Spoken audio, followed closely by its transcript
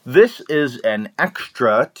This is an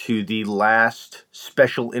extra to the last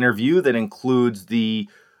special interview that includes the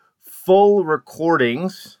full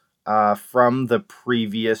recordings from the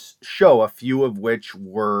previous show, a few of which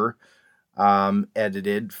were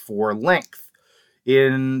edited for length.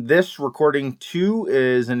 In this recording, 2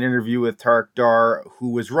 is an interview with Tarek Dar, who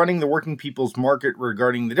was running the Working People's Market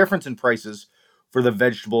regarding the difference in prices for the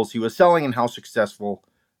vegetables he was selling and how successful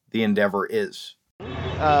the endeavor is.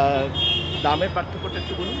 দামের পার্থক্যটা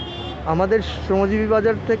একটু বলুন। আমাদের শ্রমজীবী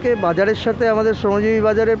বাজার থেকে বাজারের সাথে আমাদের শ্রমজীবী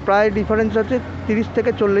বাজারে প্রায় ডিফারেন্স আছে 30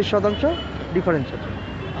 থেকে 40% ডিফারেন্স আছে।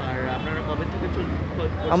 আর আপনারা কবে থেকে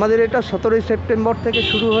আমাদের এটা 17ই সেপ্টেম্বর থেকে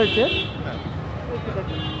শুরু হয়েছে।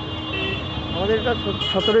 আমাদের এটা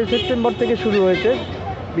 17ই সেপ্টেম্বর থেকে শুরু হয়েছে,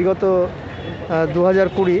 বিগত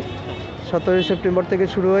 2020 17ই সেপ্টেম্বর থেকে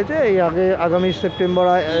শুরু হয়েছে। এই আগামী সেপ্টেম্বর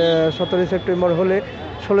 17ই সেপ্টেম্বর হলে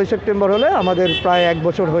 16ই সেপ্টেম্বর হলে আমাদের প্রায় 1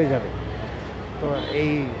 বছর হয়ে যাবে। তো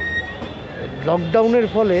এই লকডাউনের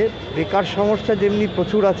ফলে বেকার সমস্যা যেমনি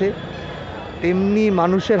প্রচুর আছে, তেমনি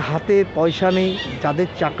মানুষের হাতে পয়সা নেই। যাদের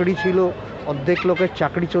চাকরি ছিল অর্ধেক লোকের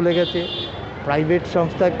চাকরি চলে গেছে। প্রাইভেট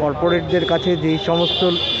সংস্থায় কর্পোরেটদের কাছে যেই সমস্ত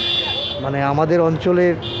মানে আমাদের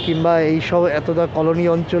অঞ্চলের কিংবা এইসব এতটা কলোনি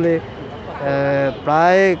অঞ্চলে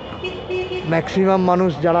প্রায় ম্যাক্সিমাম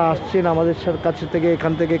মানুষ যারা আসছেন আমাদের কাছে থেকে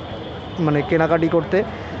এখান থেকে মানে কেনাকাটি করতে,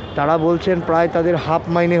 তারা বলছেন প্রায় তাদের হাফ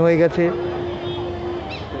মাইনে হয়ে গেছে।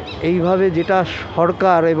 এইভাবে যেটা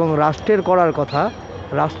সরকার এবং রাষ্ট্রের করার কথা,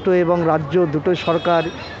 রাষ্ট্র এবং রাজ্য দুটো সরকার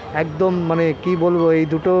একদম মানে কি বলবো, এই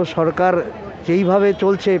দুটো সরকার যেইভাবে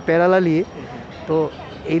চলছে প্যারালালি, তো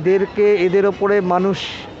এদের ওপরে মানুষ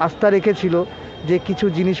আস্থা রেখেছিল যে কিছু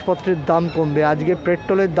জিনিসপত্রের দাম কমবে। আজকে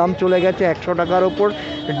পেট্রোলের দাম চলে গেছে 100 টাকার ওপর,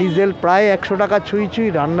 ডিজেল প্রায় 100 টাকা ছুঁই,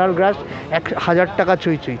 রান্নার গ্যাস 1000 টাকা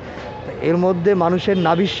ছুঁই। এর মধ্যে মানুষের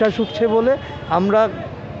নাভিশ্বাস উঠছে বলে আমরা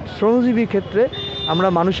শ্রমজীবী ক্ষেত্রে আমরা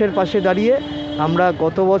মানুষের পাশে দাঁড়িয়ে আমরা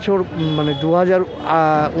গত বছর মানে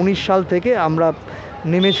 2019 সাল থেকে আমরা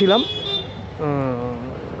নেমেছিলাম।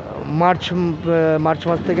 মার্চ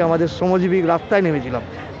মাস থেকে আমাদের শ্রমজীবী রাস্তায় নেমেছিলাম।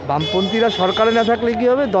 বামপন্থীরা সরকারে না থাকলে কী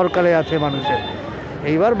হবে, দরকারে আছে মানুষের।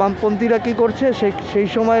 এইবার বামপন্থীরা কী করছে, সেই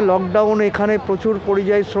সময় লকডাউন, এখানে প্রচুর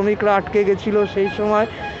পরিযায়ী শ্রমিকরা আটকে গেছিলো। সেই সময়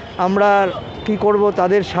আমরা কি করব,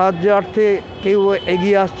 তাদের সাহায্যার্থে কেউ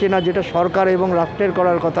এগিয়ে আসছে না, যেটা সরকার এবং রাষ্ট্রের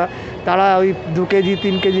করার কথা। তারা ওই 2 কেজি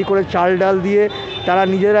 3 কেজি করে চাল ডাল দিয়ে তারা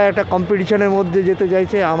নিজেরা একটা কম্পিটিশনের মধ্যে যেতে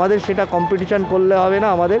চাইছে। আমাদের সেটা কম্পিটিশান করলে হবে না,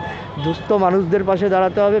 আমাদের দুস্থ মানুষদের পাশে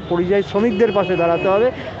দাঁড়াতে হবে, পরিযায়ী শ্রমিকদের পাশে দাঁড়াতে হবে,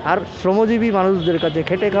 আর শ্রমজীবী মানুষদের কাছে,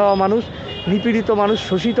 খেটে খাওয়া মানুষ, নিপীড়িত মানুষ,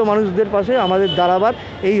 শোষিত মানুষদের পাশে আমাদের দাঁড়াবার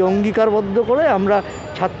এই অঙ্গীকারবদ্ধ করে আমরা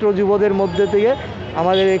ছাত্র যুবদের মধ্যে থেকে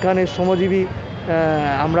আমাদের এখানে শ্রমজীবী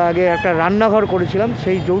আমরা আগে একটা রান্নাঘর করেছিলাম।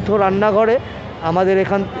 সেই যৌথ রান্নাঘরে আমাদের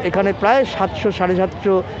এখানে প্রায়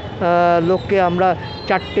 700-750 লোককে আমরা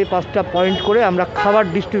 4-5টা পয়েন্ট করে আমরা খাবার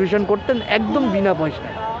ডিস্ট্রিবিউশন করতেন একদম বিনা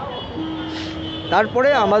পয়সায়। তারপরে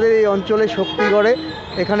আমাদের এই অঞ্চলে শক্তিগড়ে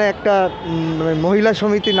এখানে একটা মহিলা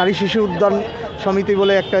সমিতি, নারী শিশু উদ্যান সমিতি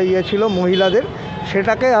বলে একটা ছিল মহিলাদের,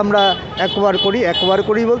 সেটাকে আমরা একবার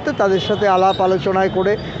করি বলতে তাদের সাথে আলাপ আলোচনায়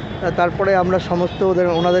করে তারপরে আমরা সমস্ত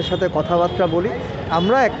ওনাদের সাথে কথাবার্তা বলি।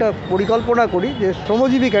 আমরা একটা পরিকল্পনা করি যে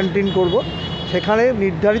শ্রমজীবী ক্যান্টিন করব, সেখানে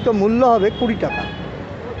নির্ধারিত মূল্য হবে 20 টাকা,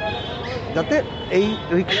 যাতে এই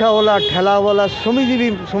রিক্সাওয়ালা, ঠেলাওয়ালা,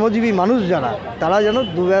 শ্রমজীবী মানুষ যারা, তারা যেন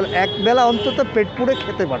একবেলা অন্তত পেট পুড়ে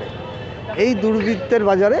খেতে পারে। এই দুর্বৃত্তের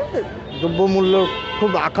বাজারে দ্রব্যমূল্য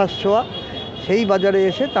খুব আকাশ ছোঁয়া, সেই বাজারে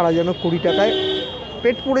এসে তারা যেন 20 টাকায়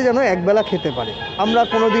পেট পুড়ে যেন একবেলা খেতে পারে। আমরা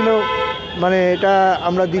কোনোদিনও মানে এটা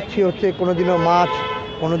আমরা দিচ্ছি হচ্ছে কোনোদিনও মাছ,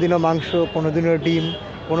 কোনোদিনও মাংস, কোনোদিনও ডিম,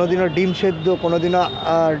 কোনোদিনও ডিম সেদ্ধ, কোনোদিনও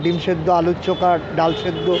ডিম সেদ্ধ, আলুর চোখা, ডাল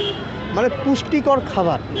সেদ্ধ, মানে পুষ্টিকর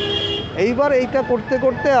খাবার। এইবার এইটা করতে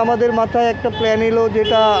করতে আমাদের মাথায় একটা প্ল্যান এলো,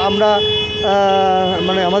 যেটা আমরা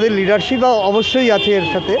মানে আমাদের লিডারশিপ অবশ্যই আছে এর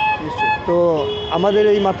সাথে। তো আমাদের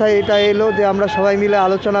এই মাথায় এটা এলো যে আমরা সবাই মিলে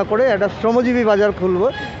আলোচনা করে একটা শ্রমজীবী বাজার খুলব।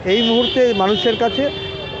 এই মুহূর্তে মানুষের কাছে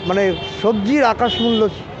মানে সবজির আকাশ মূল্য,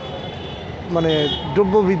 মানে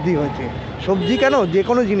দ্রব্য বৃদ্ধি হয়েছে, সবজি কেন, যে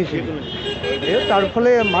কোনো জিনিসের। তার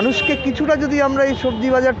ফলে মানুষকে কিছুটা যদি আমরা এই সবজি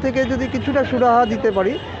বাজার থেকে যদি কিছুটা সুরাহা দিতে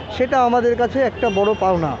পারি, সেটা আমাদের কাছে একটা বড়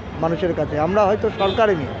পাওনা মানুষের কাছে। আমরা হয়তো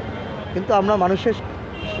সরকারে নেই, কিন্তু আমরা মানুষের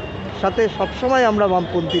সাথে সবসময় আমরা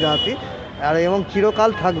বামপন্থীরা আছি আর এবং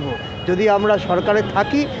চিরকাল থাকব। যদি আমরা সরকারে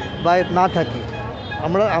থাকি বা না থাকি,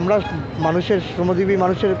 আমরা মানুষের, শ্রমজীবী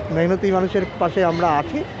মানুষের, মেহনতি মানুষের পাশে আমরা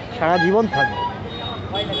আছি, সারা জীবন থাকব।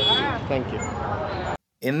 Thank you.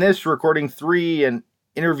 In this recording 3, an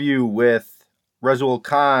interview with Razul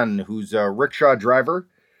Khan, who's a rickshaw driver,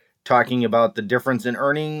 talking about the difference in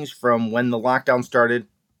earnings from when the lockdown started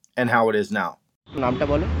and how it is now. নামটা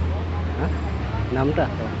বলো। হ্যাঁ নামটা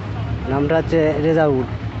নামটা হচ্ছে রেজাউল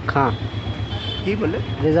খাঁ। কি বললে?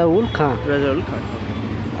 রেজাউল খাঁ। রাজাউল খান।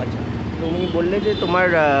 আচ্ছা, তুমি বললে যে তোমার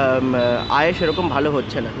আয় সেরকম ভালো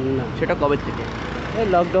হচ্ছে না, না সেটা কবে থেকে? এই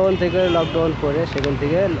লকডাউন পরে সেখান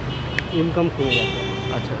থেকে ইনকাম কমে গেছে।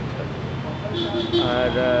 আচ্ছা আচ্ছা।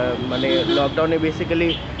 আর মানে লকডাউনে বেসিক্যালি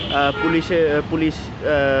পুলিশ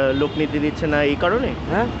লোক নিতে দিচ্ছে না এই কারণে?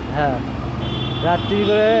 হ্যাঁ হ্যাঁ, রাত্রি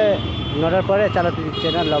করে 9টার পরে চালাতে দিচ্ছে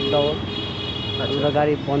না লকডাউন। আচ্ছা আমরা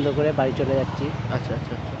গাড়ি বন্ধ করে বাড়ি চলে যাচ্ছি। আচ্ছা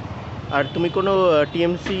আচ্ছা আচ্ছা। আর তুমি কোনো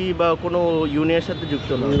টিএমসি বা কোনো ইউনিয়নের সাথে যুক্ত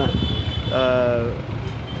নও? না আহ,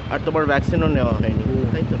 আর তোমার ভ্যাকসিনও নেওয়া হয়নি, না।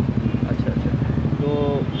 তাই তো? আচ্ছা আচ্ছা। তো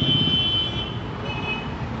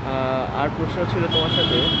আর প্রশ্ন ছিল তোমার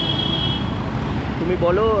সাথে, তুমি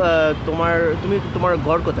বলো তোমার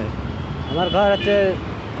ঘর কোথায়? আমার ঘর হচ্ছে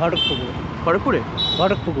ঘটকপুকুর। খড়গপুরে?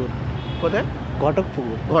 ঘটকপুকুর কোথায়?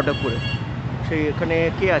 ঘটকপুকুর। ঘটকপুরে। সেই এখানে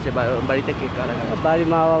কে আছে বাড়িতে কে কারা কারা? বাড়ির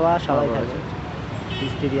মা বাবা সবাই বাবা থাকে, আছে।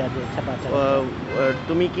 স্ত্রী আছে, বাচ্চা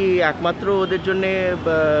তুমি কি একমাত্র ওদের জন্য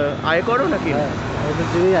আয় করো নাকি? হ্যাঁ ওদের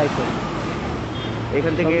জন্যই আয় করি,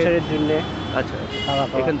 এখান থেকে? সংসারের জন্যে আচ্ছা আচ্ছা। খাওয়া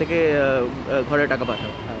খাওয়া। এখান থেকে ঘরে টাকা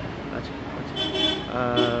পাঠাও? হ্যাঁ। আচ্ছা আচ্ছা।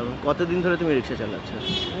 কতদিন ধরে তুমি রিক্সা চালাচ্ছ?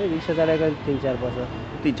 এই রিক্সা চালায় 3-4 বছর।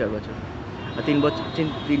 3-4 বছর। আর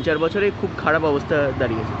 3-4 বছরে খুব খারাপ অবস্থা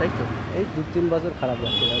দাঁড়িয়েছে, তাই তো? এই 2-3 বছর খারাপ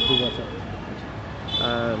লাগছে, আর 2 বছর।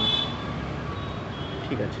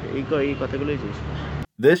 ঠিক আছে, এই কথাগুলোই জিজ্ঞেস।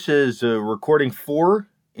 This is recording 4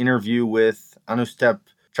 interview with Anustep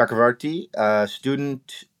Chakravarti, a student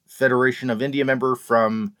Federation of India member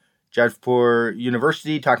from Jadavpur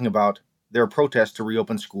University, talking about their protest to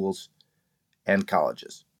reopen schools and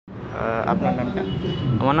colleges. আপনার নামটা?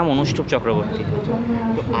 আমার নাম অনুষ্টুপ চক্রবর্তী।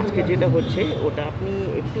 তো আজকে যেটা হচ্ছে ওটা আপনি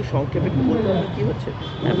একটু সংক্ষেপে একটু বলতে পারবেন কী হচ্ছে?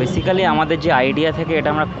 বেসিক্যালি আমাদের যে আইডিয়া থেকে এটা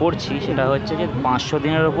আমরা করছি সেটা হচ্ছে যে 500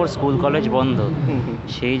 দিনের ওপর স্কুল কলেজ বন্ধ,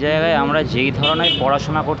 সেই জায়গায় আমরা যেই ধরনের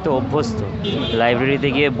পড়াশোনা করতে অভ্যস্ত, লাইব্রেরিতে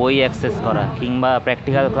গিয়ে বই অ্যাক্সেস করা কিংবা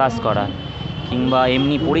প্র্যাকটিক্যাল ক্লাস করা কিংবা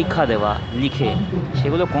এমনি পরীক্ষা দেওয়া লিখে,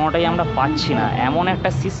 সেগুলো কোনোটাই আমরা পাচ্ছি না। এমন একটা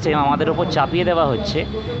সিস্টেম আমাদের ওপর চাপিয়ে দেওয়া হচ্ছে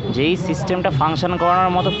যেই সিস্টেমটা ফাংশন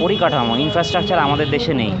করানোর মতো পরিকাঠামো ইনফ্রাস্ট্রাকচার আমাদের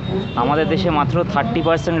দেশে নেই। আমাদের দেশে মাত্র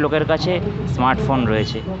 30% লোকের কাছে স্মার্টফোন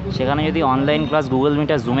রয়েছে। সেখানে যদি অনলাইন ক্লাস গুগল মিট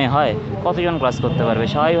আর জুমে হয়, কতজন ক্লাস করতে পারবে?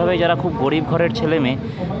 স্বাভাবিকভাবেই যারা খুব গরিব ঘরের ছেলে মেয়ে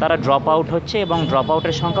তারা ড্রপ আউট হচ্ছে এবং ড্রপ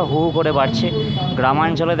আউটের সংখ্যা হু হু করে বাড়ছে।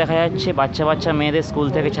 গ্রামাঞ্চলে দেখা যাচ্ছে বাচ্চা মেয়েদের স্কুল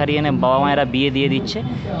থেকে ছাড়িয়ে এনে বাবা মায়েরা বিয়ে দিয়ে দিচ্ছে,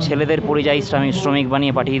 ছেলেদের পরিযায়ী শ্রমিক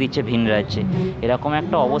বানিয়ে পাঠিয়ে দিচ্ছে ভিন রাজ্যে। এরকম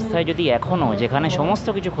একটা অবস্থায় যদি এখনও, যেখানে সমস্ত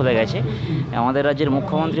কিছু খুলে গেছে, আমাদের রাজ্যের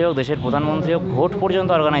মুখ্যমন্ত্রী হোক, দেশের প্রধানমন্ত্রী হোক, ভোট পর্যন্ত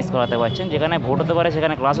অর্গানাইজ করাতে পারছেন, যেখানে ভোট হতে পারে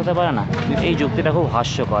সেখানে ক্লাস হতে পারে না, এই যুক্তিটা খুব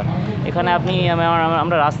হাস্যকর। এখানে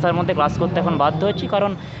আমরা রাস্তার মধ্যে ক্লাস করতে এখন বাধ্য হচ্ছি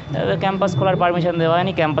কারণ ক্যাম্পাস খোলার পারমিশন দেওয়া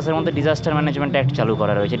হয়নি। ক্যাম্পাসের মধ্যে ডিজাস্টার ম্যানেজমেন্ট অ্যাক্ট চালু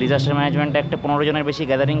করা রয়েছে। ডিজাস্টার ম্যানেজমেন্ট অ্যাক্টে 15 জনের বেশি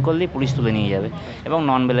গ্যাদারিং করলেই পুলিশ তুলে নিয়ে যাবে এবং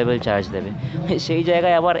নন বেলেবল চার্জ দেবে। সেই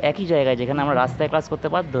জায়গায় আবার একই জায়গায় যেখানে আমরা রাস্তায় ক্লাস করতে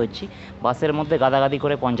বাধ্য হচ্ছি, বাসের মধ্যে গাদাগাদি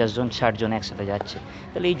করে 50 জন 60 জন একসাথে যাচ্ছে।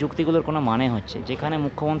 তাহলে এই যুক্তিগুলোর কোনো মানে হচ্ছে? যেখানে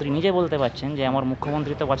মুখ্যমন্ত্রী নিজে বলতে পারছেন যে আমার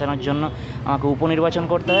মুখ্যমন্ত্রীত্ব বাঁচানোর জন্য আমাকে উপনির্বাচন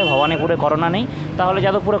করতে হবে, ভবানীপুরে করোনা নেই, তাহলে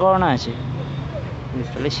যাদবপুরে করোনা আছে।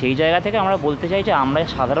 তাহলে সেই জায়গা থেকে আমরা বলতে চাই যে আমরা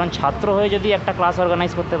সাধারণ ছাত্র হয়ে যদি একটা ক্লাস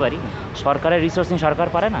অর্গানাইজ করতে পারি, সরকারের রিসোর্স নিয়ে সরকার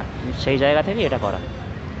পারে না, সেই জায়গা থেকে এটা করা।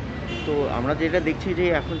 তো আমরা যেটা দেখছি যে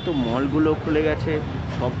এখন তো মলগুলো খুলে গেছে,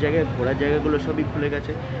 সব জায়গায় ঘোরার জায়গাগুলো সবই খুলে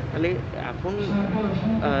গেছে, তাহলে এখন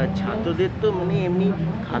ছাত্রদের তো মানে এমনি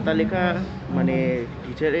খাতা লেখা, মানে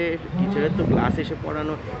টিচারের তো ক্লাস এসে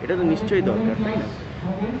পড়ানো, এটা তো নিশ্চয়ই দরকার, তাই না?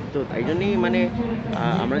 তো তাই জন্যই মানে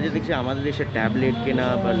আমরা যে দেখছি আমাদের দেশে ট্যাবলেট কেনা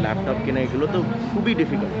বা ল্যাপটপ কেনা এগুলো তো খুবই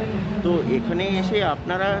ডিফিকাল্ট। তো এখানে এসে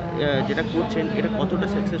আপনারা যেটা করছেন এটা কতটা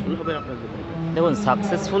সাকসেসফুল হবে আপনাদের? দেখুন,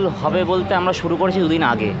 সাকসেসফুল হবে বলতে আমরা শুরু করেছি 2 দিন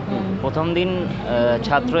আগে। প্রথম দিন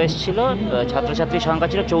ছাত্র এসেছিল, ছাত্রছাত্রীর সংখ্যা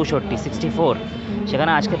ছিল 64,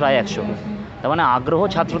 সেখানে আজকে প্রায় 100। তার মানে আগ্রহ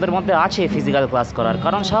ছাত্রদের মধ্যে আছে ফিজিক্যাল ক্লাস করার,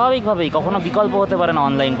 কারণ স্বাভাবিকভাবেই কখনো বিকল্প হতে পারে না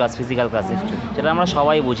অনলাইন ক্লাস ফিজিক্যাল ক্লাসে, সেটা আমরা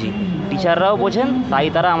সবাই বুঝি, টিচাররাও বোঝেন, তাই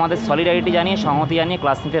তারা আমাদের সলিডারিটি জানিয়ে, সংহতি জানিয়ে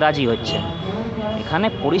ক্লাস নিতে রাজি হচ্ছে। এখানে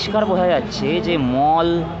পরিষ্কার বোঝা যাচ্ছে যে মল,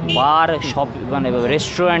 বার, সব মানে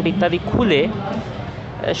রেস্টুরেন্ট ইত্যাদি খুলে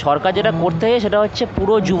সরকার যেটা করতে চাই সেটা হচ্ছে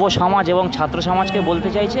পুরো যুব সমাজ এবং ছাত্র সমাজকে বলতে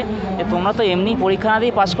চাইছে যে তোমরা তো এমনি পরীক্ষা না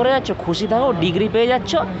দিয়ে পাস করে যাচ্ছ, খুশি থাকো, ডিগ্রি পেয়ে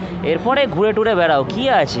যাচ্ছ, এরপরে ঘুরে টুরে বেড়াও, কী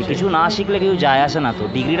আছে, কিছু না শিখলে কিছু যায় আসে না, তো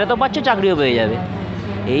ডিগ্রিটা তো পাচ্ছ, চাকরিও পেয়ে যাবে।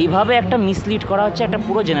 এইভাবে একটা মিসলিড করা হচ্ছে একটা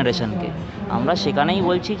পুরো জেনারেশনকে। আমরা সেখানেই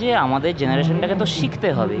বলছি যে আমাদের জেনারেশনটাকে তো শিখতে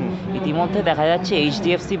হবে। ইতিমধ্যে দেখা যাচ্ছে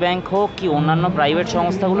এইচডিএফসি ব্যাংক হোক কি অন্যান্য প্রাইভেট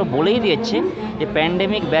সংস্থাগুলো বলেই দিয়েছে যে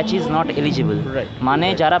pandemic batch is not eligible. মানে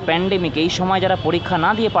যারা প্যান্ডেমিক এই সময় যারা পরীক্ষা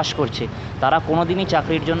না দিয়ে পাশ করছে তারা কোনো দিনই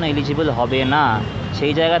চাকরির জন্য এলিজিবল হবে না।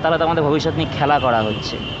 সেই জায়গায় তাহলে তো আমাদের ভবিষ্যৎ নিয়ে খেলা করা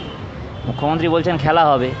হচ্ছে। মুখ্যমন্ত্রী বলছেন খেলা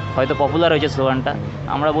হবে, হয়তো পপুলার হয়েছে স্লোগানটা,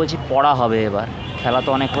 আমরা বলছি পড়া হবে। এবার খেলা তো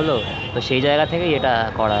অনেক হলো, তো সেই জায়গা থেকেই এটা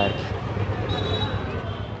করা আর কি।